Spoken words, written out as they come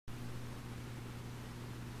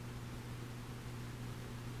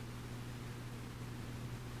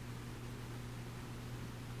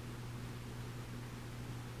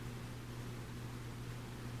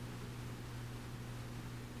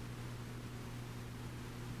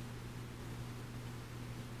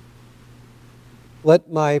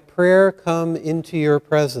Let my prayer come into your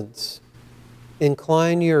presence.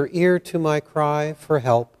 Incline your ear to my cry for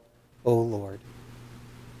help, O Lord.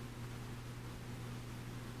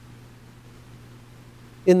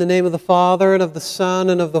 In the name of the Father, and of the Son,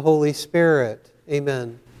 and of the Holy Spirit.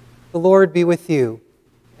 Amen. The Lord be with you,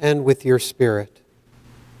 and with your spirit.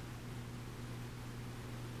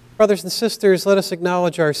 Brothers and sisters, let us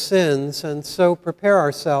acknowledge our sins, and so prepare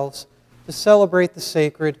ourselves to celebrate the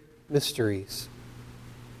sacred mysteries.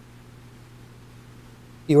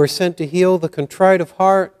 You are sent to heal the contrite of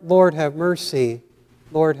heart. Lord, have mercy.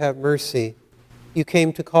 Lord, have mercy. You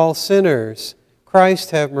came to call sinners.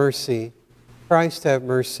 Christ, have mercy. Christ, have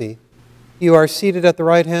mercy. You are seated at the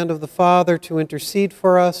right hand of the Father to intercede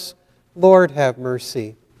for us. Lord, have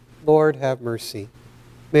mercy. Lord, have mercy.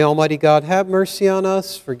 May Almighty God have mercy on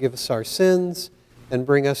us, forgive us our sins, and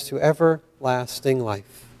bring us to everlasting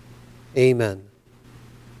life. Amen.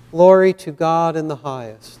 Glory to God in the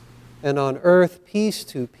highest, and on earth peace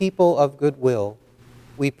to people of good will.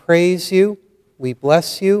 We praise you, we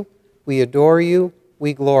bless you, we adore you,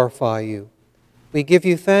 we glorify you. We give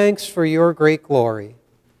you thanks for your great glory.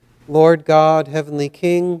 Lord God, heavenly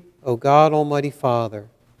King, O God, almighty Father,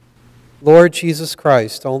 Lord Jesus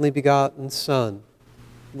Christ, only begotten Son,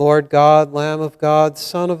 Lord God, Lamb of God,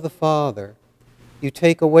 Son of the Father, you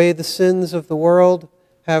take away the sins of the world,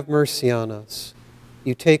 have mercy on us.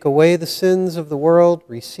 You take away the sins of the world,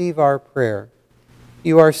 receive our prayer.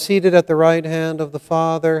 You are seated at the right hand of the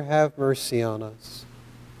Father, have mercy on us.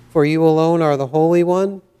 For you alone are the Holy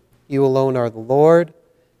One, you alone are the Lord,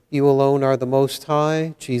 you alone are the Most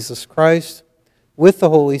High, Jesus Christ, with the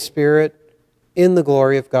Holy Spirit, in the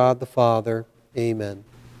glory of God the Father. Amen.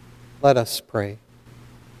 Let us pray.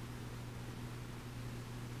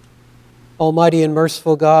 Almighty and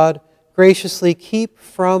merciful God, graciously keep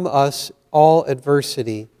from us all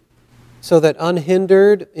adversity, so that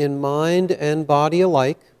unhindered in mind and body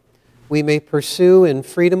alike, we may pursue in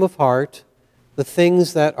freedom of heart the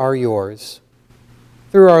things that are yours.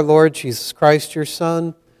 Through our Lord Jesus Christ, your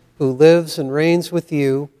Son, who lives and reigns with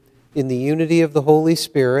you in the unity of the Holy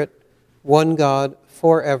Spirit, one God,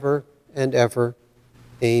 forever and ever.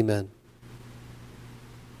 Amen.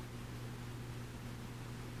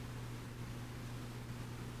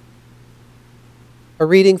 A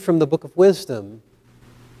reading from the Book of Wisdom.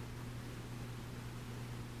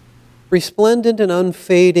 Resplendent and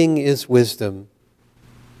unfading is wisdom,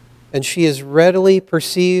 and she is readily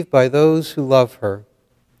perceived by those who love her,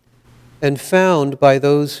 and found by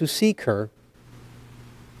those who seek her.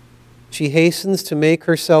 She hastens to make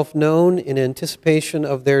herself known in anticipation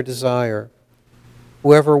of their desire.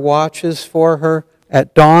 Whoever watches for her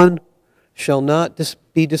at dawn shall not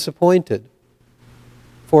be disappointed,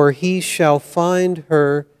 for he shall find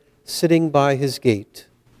her sitting by his gate.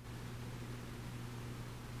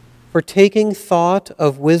 For taking thought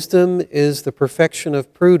of wisdom is the perfection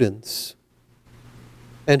of prudence,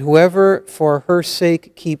 and whoever for her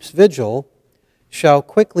sake keeps vigil shall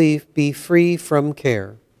quickly be free from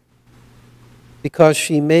care, because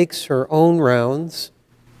she makes her own rounds,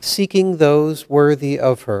 seeking those worthy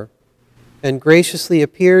of her, and graciously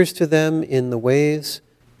appears to them in the ways,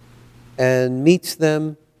 and meets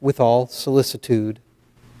them with all solicitude.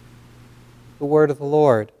 The word of the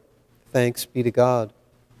Lord. Thanks be to God.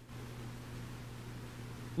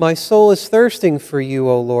 My soul is thirsting for you,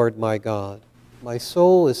 O Lord my God. My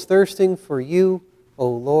soul is thirsting for you, O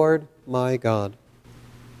Lord my God.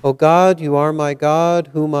 O God, you are my God,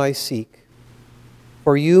 whom I seek.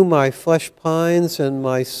 For you my flesh pines and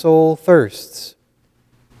my soul thirsts,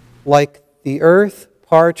 like the earth,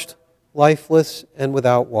 parched, lifeless, and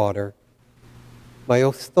without water. My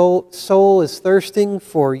soul is thirsting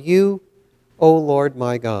for you, O Lord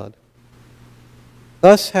my God.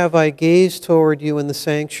 Thus have I gazed toward you in the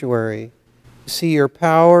sanctuary, to see your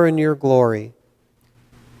power and your glory.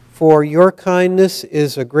 For your kindness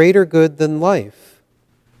is a greater good than life.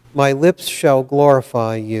 My lips shall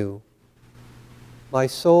glorify you. My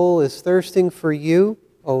soul is thirsting for you,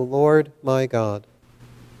 O Lord my God.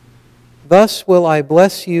 Thus will I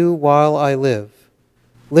bless you while I live.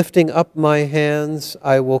 Lifting up my hands,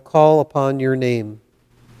 I will call upon your name.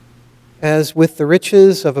 As with the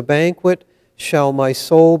riches of a banquet shall my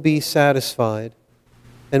soul be satisfied,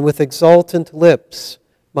 and with exultant lips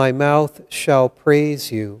my mouth shall praise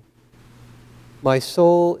you. My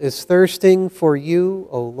soul is thirsting for you,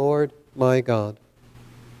 O Lord my God.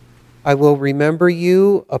 I will remember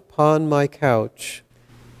you upon my couch,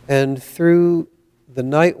 and through the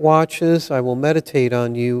night watches I will meditate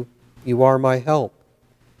on you. You are my help.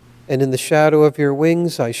 And in the shadow of your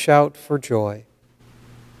wings I shout for joy.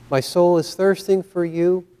 My soul is thirsting for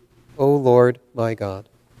you, O Lord my God.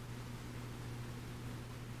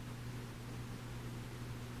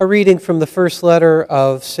 A reading from the first letter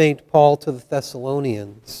of St. Paul to the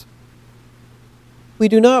Thessalonians. We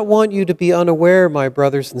do not want you to be unaware, my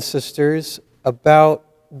brothers and sisters, about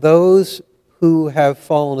those who have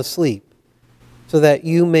fallen asleep, so that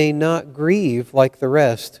you may not grieve like the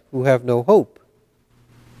rest who have no hope.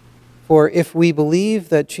 For if we believe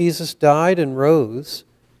that Jesus died and rose,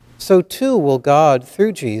 so too will God,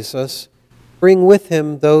 through Jesus, bring with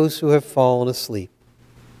him those who have fallen asleep.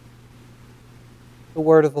 The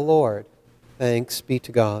word of the Lord. Thanks be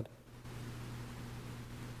to God.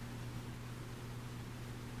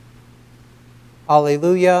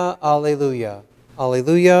 Alleluia, alleluia,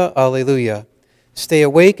 alleluia, alleluia. Stay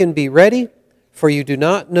awake and be ready, for you do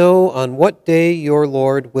not know on what day your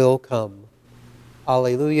Lord will come.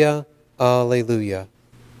 Alleluia, alleluia.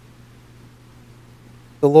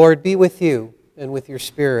 The Lord be with you and with your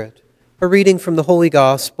spirit. A reading from the Holy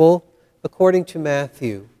Gospel according to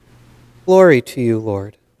Matthew. Glory to you,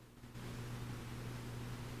 Lord.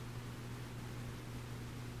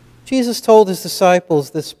 Jesus told his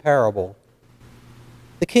disciples this parable.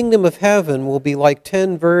 The kingdom of heaven will be like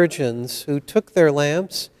 10 virgins who took their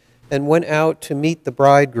lamps and went out to meet the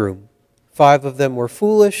bridegroom. 5 of them were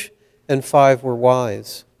foolish and 5 were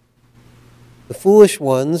wise. The foolish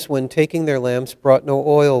ones, when taking their lamps, brought no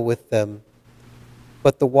oil with them,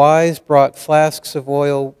 but the wise brought flasks of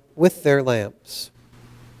oil with their lamps.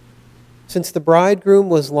 Since the bridegroom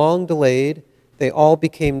was long delayed, they all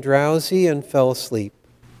became drowsy and fell asleep.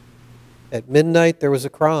 At midnight there was a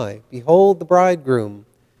cry, "Behold the bridegroom!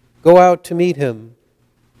 Go out to meet him."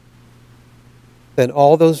 Then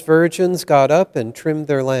all those virgins got up and trimmed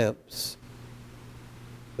their lamps.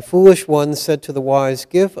 The foolish ones said to the wise,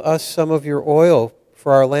 "Give us some of your oil,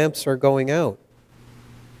 for our lamps are going out."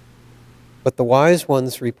 But the wise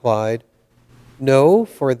ones replied, "No,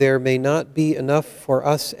 for there may not be enough for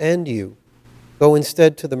us and you. Go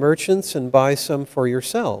instead to the merchants and buy some for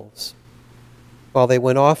yourselves." While they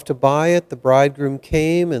went off to buy it, the bridegroom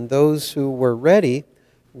came, and those who were ready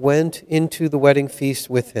went into the wedding feast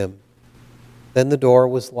with him. Then the door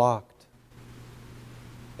was locked.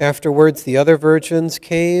 Afterwards, the other virgins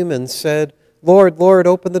came and said, "Lord, Lord,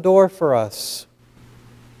 open the door for us."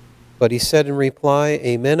 But he said in reply,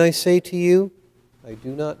 "Amen, I say to you, I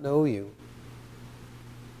do not know you.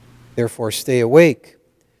 Therefore stay awake,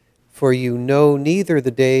 for you know neither the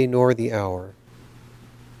day nor the hour."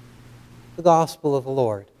 The Gospel of the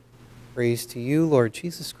Lord. Praise to you, Lord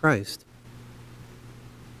Jesus Christ.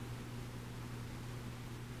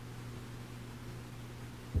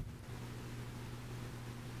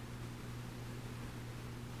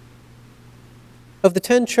 Of the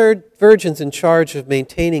 10 virgins in charge of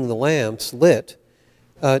maintaining the lamps lit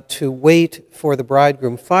to wait for the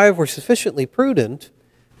bridegroom, 5 were sufficiently prudent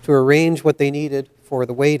to arrange what they needed for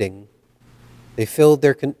the waiting. They filled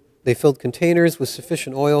containers with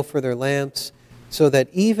sufficient oil for their lamps, so that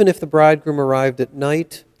even if the bridegroom arrived at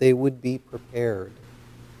night, they would be prepared.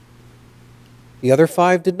 The other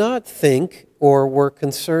 5 did not think or were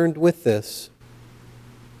concerned with this,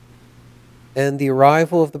 and the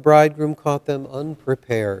arrival of the bridegroom caught them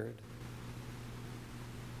unprepared.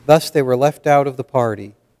 Thus they were left out of the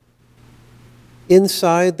party.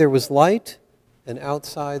 Inside there was light, and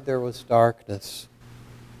outside there was darkness.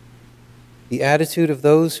 The attitude of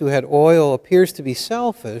those who had oil appears to be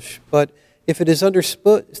selfish, but if it is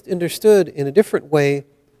understood in a different way,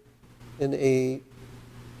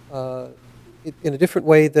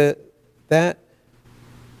 that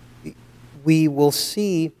we will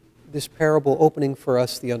see this parable opening for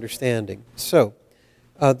us the understanding. So,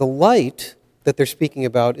 the light that they're speaking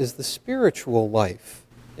about is the spiritual life,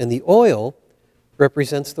 and the oil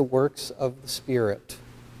represents the works of the Spirit.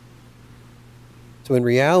 So in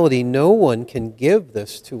reality, no one can give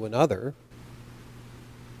this to another.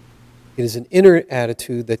 It is an inner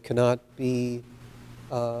attitude that cannot be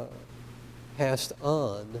passed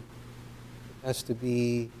on. It has to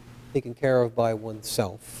be taken care of by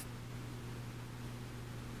oneself.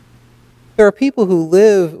 There are people who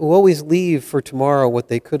always leave for tomorrow what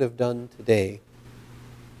they could have done today.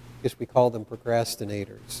 I guess we call them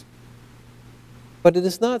procrastinators. But it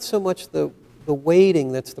is not so much the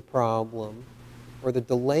waiting that's the problem, or the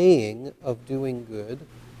delaying of doing good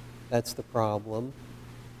that's the problem.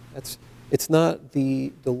 It's not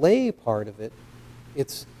the delay part of it,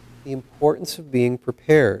 it's the importance of being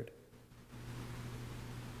prepared.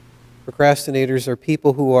 Procrastinators are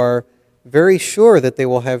people who are very sure that they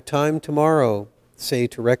will have time tomorrow, say,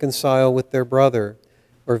 to reconcile with their brother,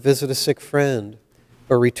 or visit a sick friend,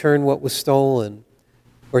 or return what was stolen,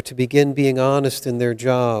 or to begin being honest in their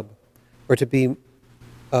job,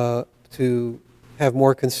 or to have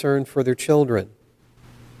more concern for their children.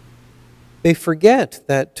 They forget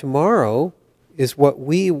that tomorrow is what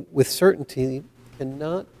we, with certainty,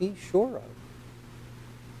 cannot be sure of.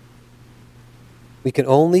 We can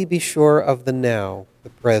only be sure of the now, the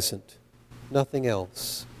present, nothing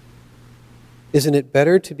else. Isn't it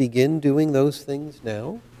better to begin doing those things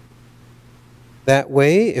now? That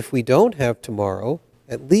way, if we don't have tomorrow,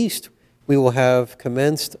 at least we will have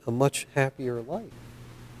commenced a much happier life.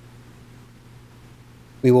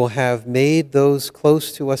 We will have made those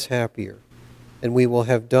close to us happier, and we will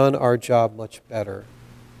have done our job much better.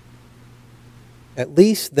 At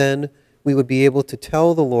least then we would be able to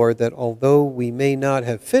tell the Lord that although we may not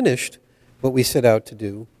have finished what we set out to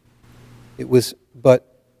do, it was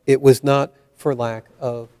not for lack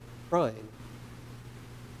of trying.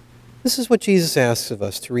 This is what Jesus asks of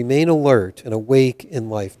us, to remain alert and awake in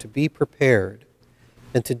life, to be prepared,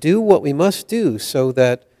 and to do what we must do so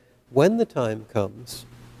that when the time comes,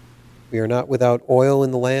 we are not without oil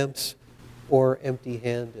in the lamps or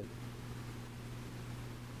empty-handed.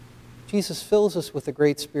 Jesus fills us with a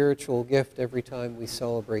great spiritual gift every time we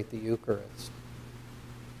celebrate the Eucharist.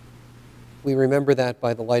 We remember that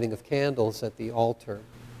by the lighting of candles at the altar.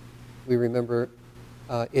 We remember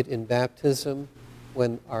it in baptism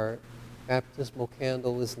when our baptismal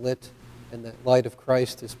candle is lit and that light of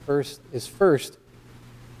Christ is first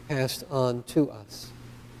passed on to us.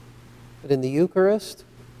 But in the Eucharist,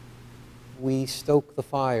 we stoke the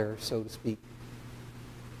fire, so to speak.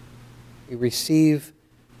 We receive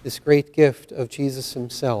this great gift of Jesus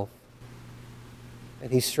himself.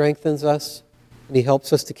 And he strengthens us, and he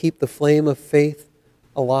helps us to keep the flame of faith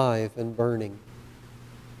alive and burning,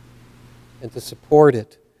 and to support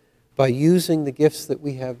it by using the gifts that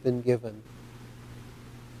we have been given.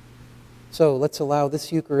 So let's allow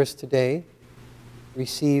this Eucharist today,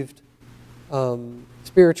 received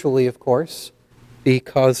spiritually, of course,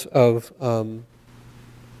 because of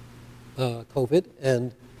COVID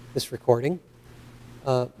and this recording.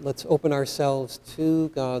 Let's open ourselves to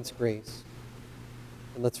God's grace,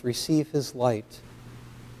 and let's receive his light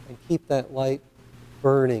and keep that light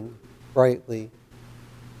burning brightly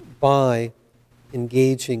by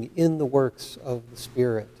engaging in the works of the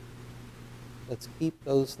Spirit. Let's keep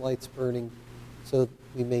those lights burning so that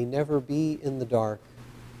we may never be in the dark,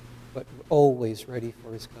 but always ready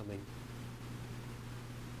for his coming.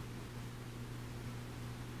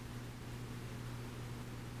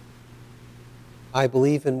 I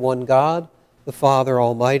believe in one God, the Father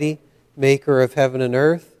Almighty, maker of heaven and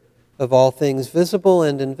earth, of all things visible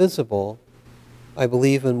and invisible. I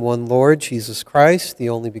believe in one Lord Jesus Christ, the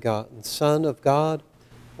only begotten Son of God,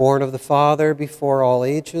 born of the Father before all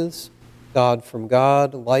ages, God from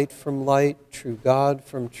God, light from light, true God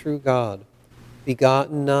from true God,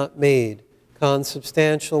 begotten, not made,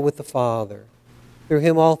 consubstantial with the Father. Through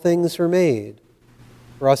him all things were made.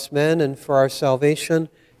 For us men and for our salvation,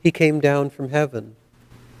 he came down from heaven,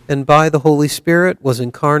 and by the Holy Spirit was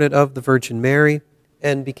incarnate of the Virgin Mary,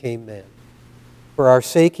 and became man. For our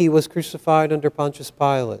sake he was crucified under Pontius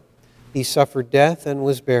Pilate. He suffered death and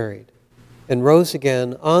was buried, and rose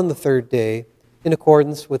again on the third day in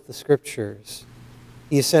accordance with the Scriptures.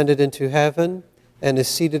 He ascended into heaven and is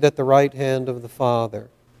seated at the right hand of the Father.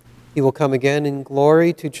 He will come again in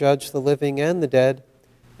glory to judge the living and the dead,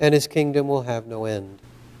 and his kingdom will have no end.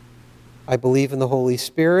 I believe in the Holy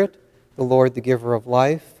Spirit, the Lord, the giver of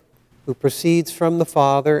life, who proceeds from the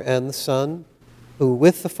Father and the Son, who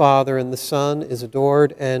with the Father and the Son is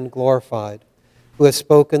adored and glorified, who has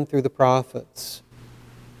spoken through the prophets.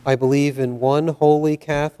 I believe in one holy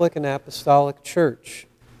Catholic and Apostolic Church.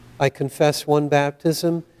 I confess one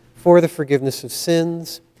baptism for the forgiveness of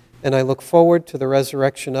sins, and I look forward to the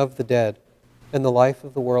resurrection of the dead and the life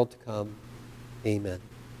of the world to come. Amen.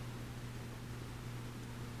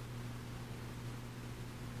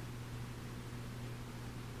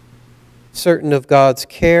 Certain of God's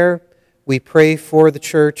care, we pray for the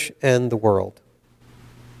Church and the world.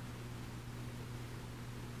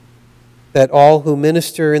 That all who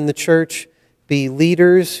minister in the Church be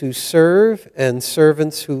leaders who serve and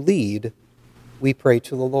servants who lead, we pray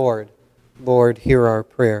to the Lord. Lord, hear our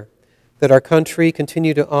prayer. That our country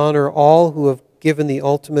continue to honor all who have given the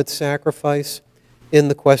ultimate sacrifice in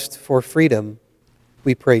the quest for freedom,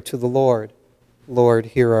 we pray to the Lord. Lord,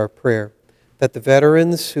 hear our prayer. That the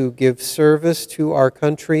veterans who give service to our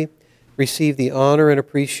country receive the honor and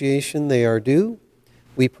appreciation they are due,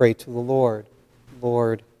 we pray to the Lord.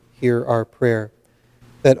 Lord, hear our prayer.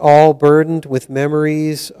 That all burdened with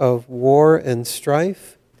memories of war and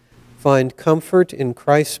strife find comfort in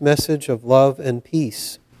Christ's message of love and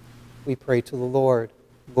peace, we pray to the Lord.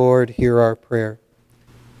 Lord, hear our prayer.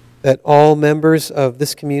 That all members of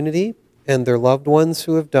this community and their loved ones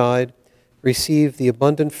who have died receive the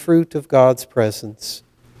abundant fruit of God's presence.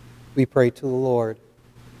 We pray to the Lord.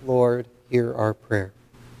 Lord, hear our prayer.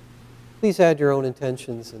 Please add your own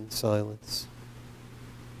intentions in silence.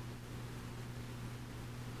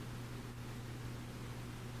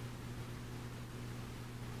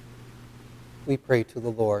 We pray to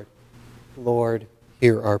the Lord. Lord,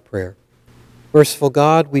 hear our prayer. Merciful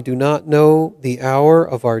God, we do not know the hour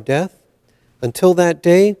of our death. Until that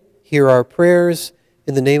day, hear our prayers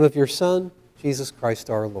in the name of your Son, Jesus Christ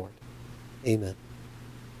our Lord. Amen.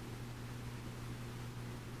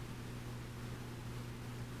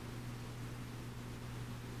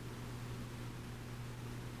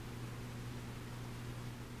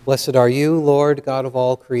 Blessed are you, Lord, God of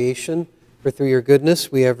all creation, for through your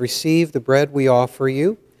goodness we have received the bread we offer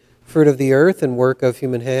you, fruit of the earth and work of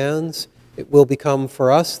human hands. It will become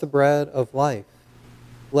for us the bread of life.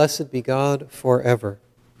 Blessed be God forever.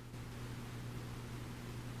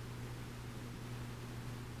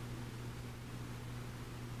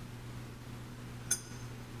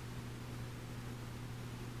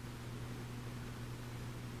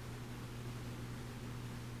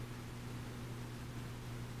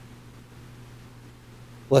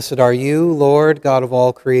 Blessed are you, Lord, God of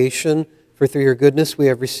all creation, for through your goodness we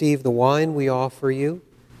have received the wine we offer you.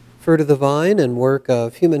 Fruit of the vine and work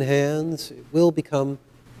of human hands, it will become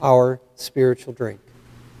our spiritual drink.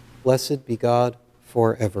 Blessed be God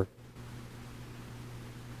forever.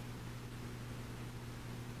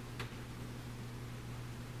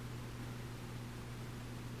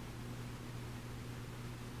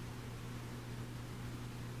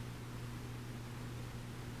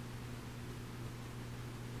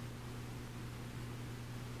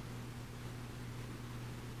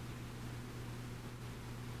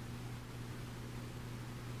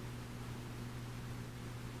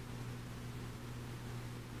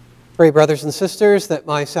 Pray, brothers and sisters, that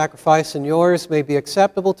my sacrifice and yours may be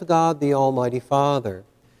acceptable to God, the Almighty Father.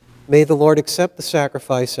 May the Lord accept the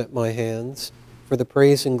sacrifice at my hands for the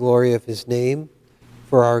praise and glory of his name,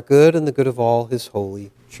 for our good and the good of all his holy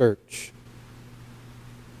church.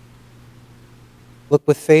 Look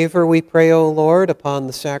with favor, we pray, O Lord, upon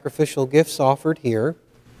the sacrificial gifts offered here,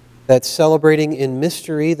 that celebrating in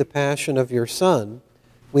mystery the passion of your Son,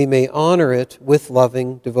 we may honor it with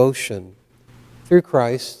loving devotion. Through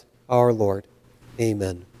Christ our Lord.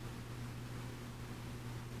 Amen.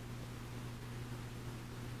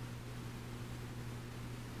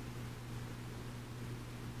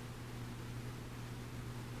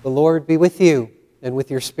 The Lord be with you and with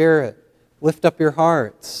your spirit. Lift up your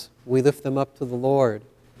hearts. We lift them up to the Lord.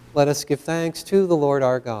 Let us give thanks to the Lord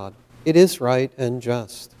our God. It is right and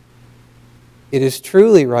just. It is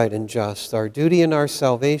truly right and just, our duty and our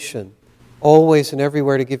salvation, always and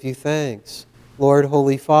everywhere to give you thanks, Lord,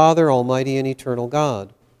 Holy Father, Almighty and eternal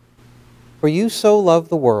God. For you so loved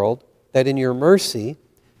the world that in your mercy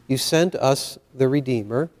you sent us the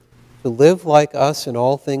Redeemer to live like us in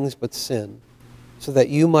all things but sin, so that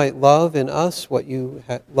you might love in us what you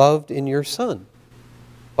had loved in your Son,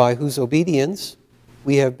 by whose obedience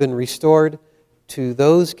we have been restored to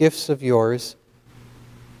those gifts of yours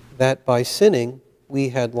that by sinning we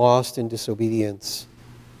had lost in disobedience.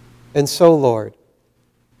 And so, Lord,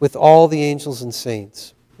 with all the angels and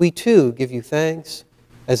saints, we too give you thanks,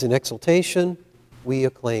 as in exultation we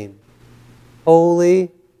acclaim.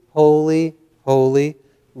 Holy, holy, holy,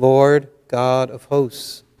 Lord God of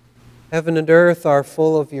hosts, heaven and earth are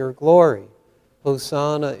full of your glory.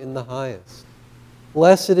 Hosanna in the highest.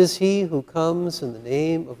 Blessed is he who comes in the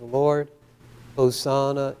name of the Lord.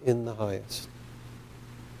 Hosanna in the highest.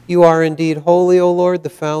 You are indeed holy, O Lord, the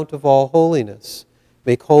fount of all holiness.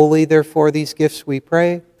 Make holy, therefore, these gifts, we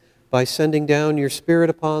pray, by sending down your Spirit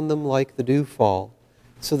upon them like the dewfall,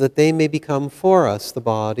 so that they may become for us the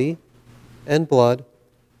body and blood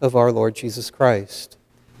of our Lord Jesus Christ.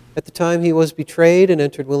 At the time he was betrayed and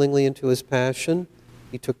entered willingly into his passion,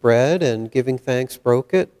 he took bread and, giving thanks,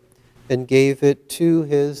 broke it and gave it to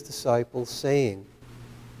his disciples, saying,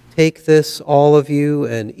 "Take this, all of you,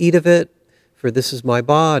 and eat of it, for this is my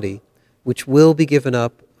body, which will be given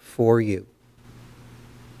up for you."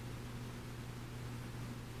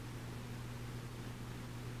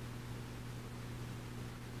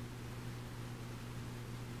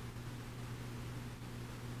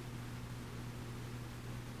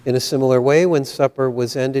 In a similar way, when supper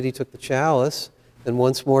was ended, he took the chalice, and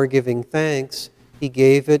once more giving thanks, he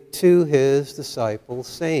gave it to his disciples,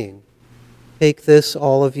 saying, "Take this,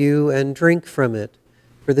 all of you, and drink from it,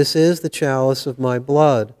 for this is the chalice of my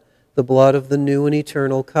blood, the blood of the new and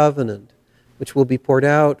eternal covenant, which will be poured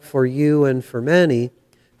out for you and for many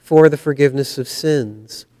for the forgiveness of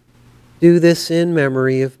sins. Do this in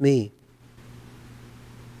memory of me.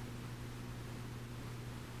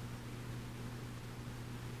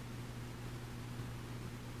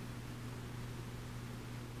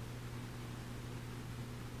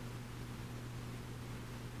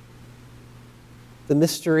 The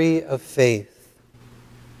mystery of faith.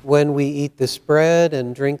 When we eat this bread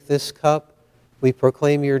and drink this cup, we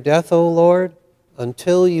proclaim your death, O Lord,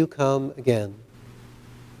 until you come again.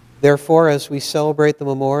 Therefore, as we celebrate the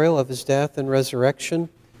memorial of his death and resurrection,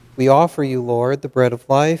 we offer you, Lord, the bread of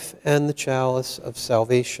life and the chalice of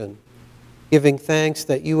salvation, giving thanks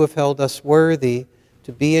that you have held us worthy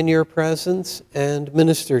to be in your presence and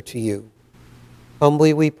minister to you.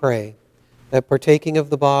 Humbly we pray that, partaking of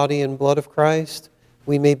the body and blood of Christ,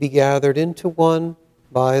 we may be gathered into one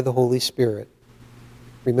by the Holy Spirit.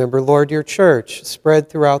 Remember, Lord, your church spread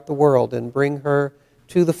throughout the world and bring her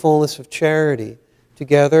to the fullness of charity,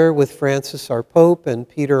 together with Francis our Pope and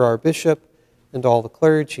Peter our Bishop and all the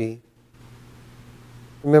clergy.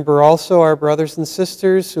 Remember also our brothers and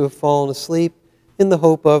sisters who have fallen asleep in the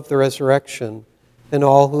hope of the resurrection, and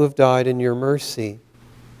all who have died in your mercy.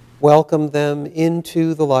 Welcome them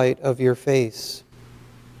into the light of your face.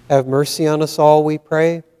 Have mercy on us all, we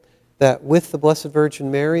pray, that with the Blessed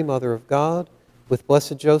Virgin Mary, Mother of God, with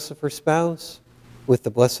Blessed Joseph, her spouse, with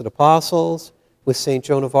the blessed apostles, with St.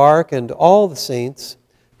 Joan of Arc and all the saints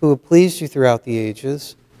who have pleased you throughout the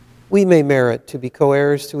ages, we may merit to be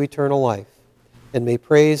co-heirs to eternal life, and may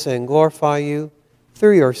praise and glorify you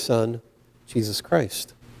through your Son, Jesus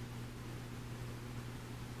Christ.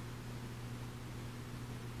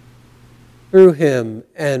 Through him,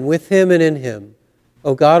 and with him, and in him,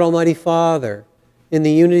 O God, Almighty Father, in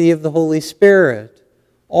the unity of the Holy Spirit,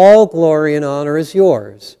 all glory and honor is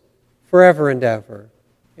yours, forever and ever.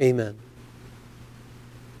 Amen.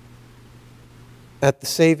 At the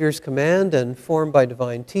Savior's command and formed by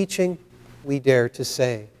divine teaching, we dare to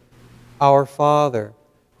say, Our Father,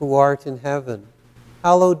 who art in heaven,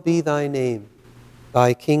 hallowed be thy name.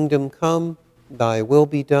 Thy kingdom come, thy will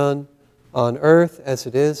be done, on earth as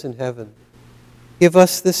it is in heaven. Give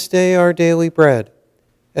us this day our daily bread,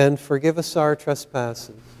 and forgive us our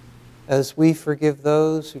trespasses, as we forgive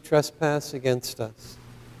those who trespass against us.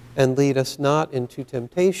 And lead us not into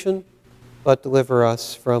temptation, but deliver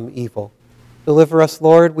us from evil. Deliver us,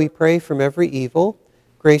 Lord, we pray, from every evil.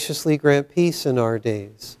 Graciously grant peace in our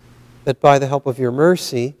days, that by the help of your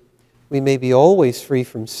mercy we may be always free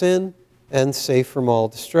from sin and safe from all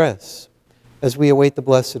distress, as we await the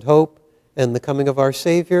blessed hope and the coming of our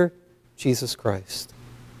Savior, Jesus Christ.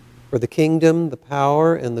 For the kingdom, the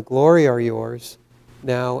power, and the glory are yours,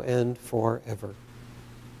 now and forever.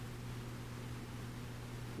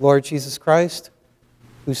 Lord Jesus Christ,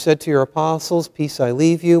 who said to your apostles, Peace I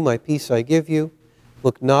leave you, my peace I give you,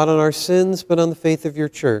 look not on our sins, but on the faith of your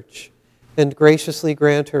church, and graciously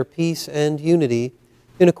grant her peace and unity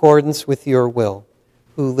in accordance with your will,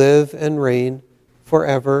 who live and reign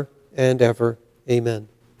forever and ever. Amen.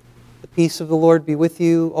 The peace of the Lord be with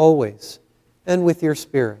you always, and with your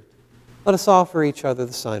spirit. Let us offer each other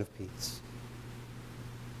the sign of peace.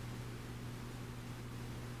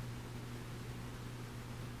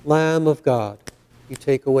 Lamb of God, you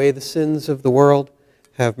take away the sins of the world,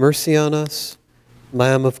 have mercy on us.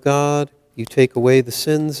 Lamb of God, you take away the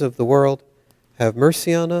sins of the world, have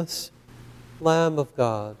mercy on us. Lamb of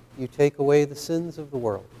God, you take away the sins of the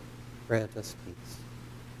world, grant us peace.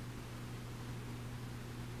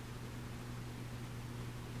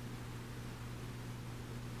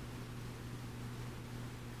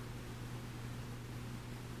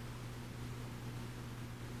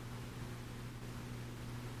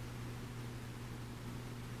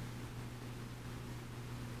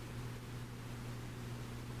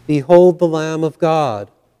 Behold the Lamb of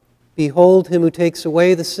God. Behold him who takes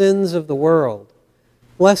away the sins of the world.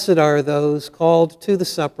 Blessed are those called to the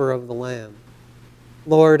supper of the Lamb.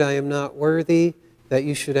 Lord, I am not worthy that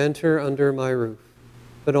you should enter under my roof,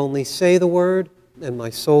 but only say the word, and my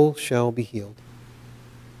soul shall be healed.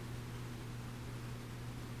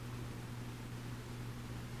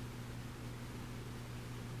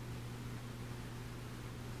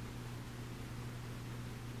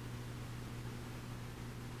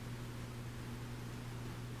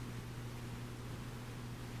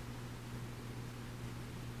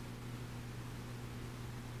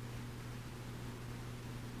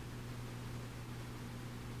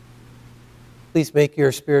 Please make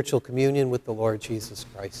your spiritual communion with the Lord Jesus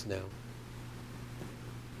Christ now.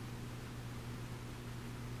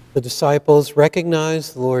 The disciples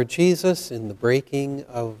recognized the Lord Jesus in the breaking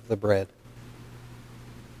of the bread.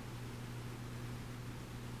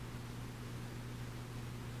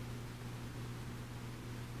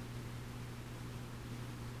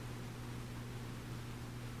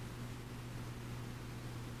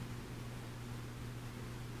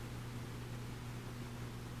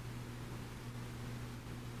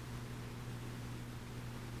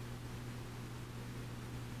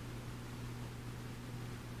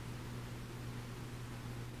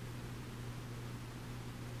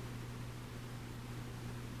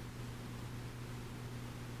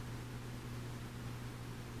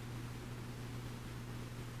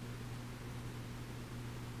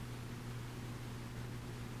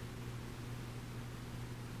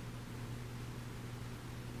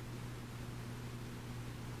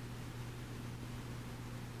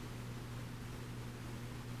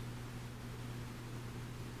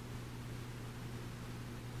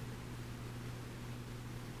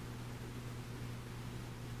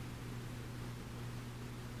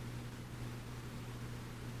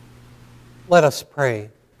 Let us pray.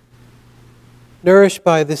 Nourished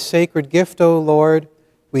by this sacred gift, O Lord,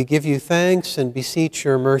 we give you thanks and beseech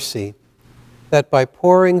your mercy, that by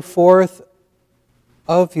pouring forth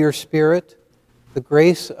of your Spirit, the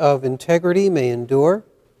grace of integrity may endure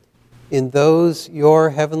in those your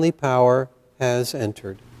heavenly power has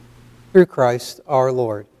entered. Through Christ our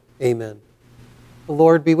Lord. Amen. The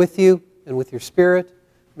Lord be with you and with your spirit.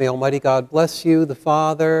 May Almighty God bless you, the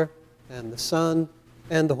Father, and the Son,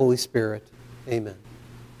 and the Holy Spirit. Amen.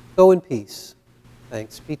 Go in peace.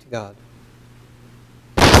 Thanks be to God.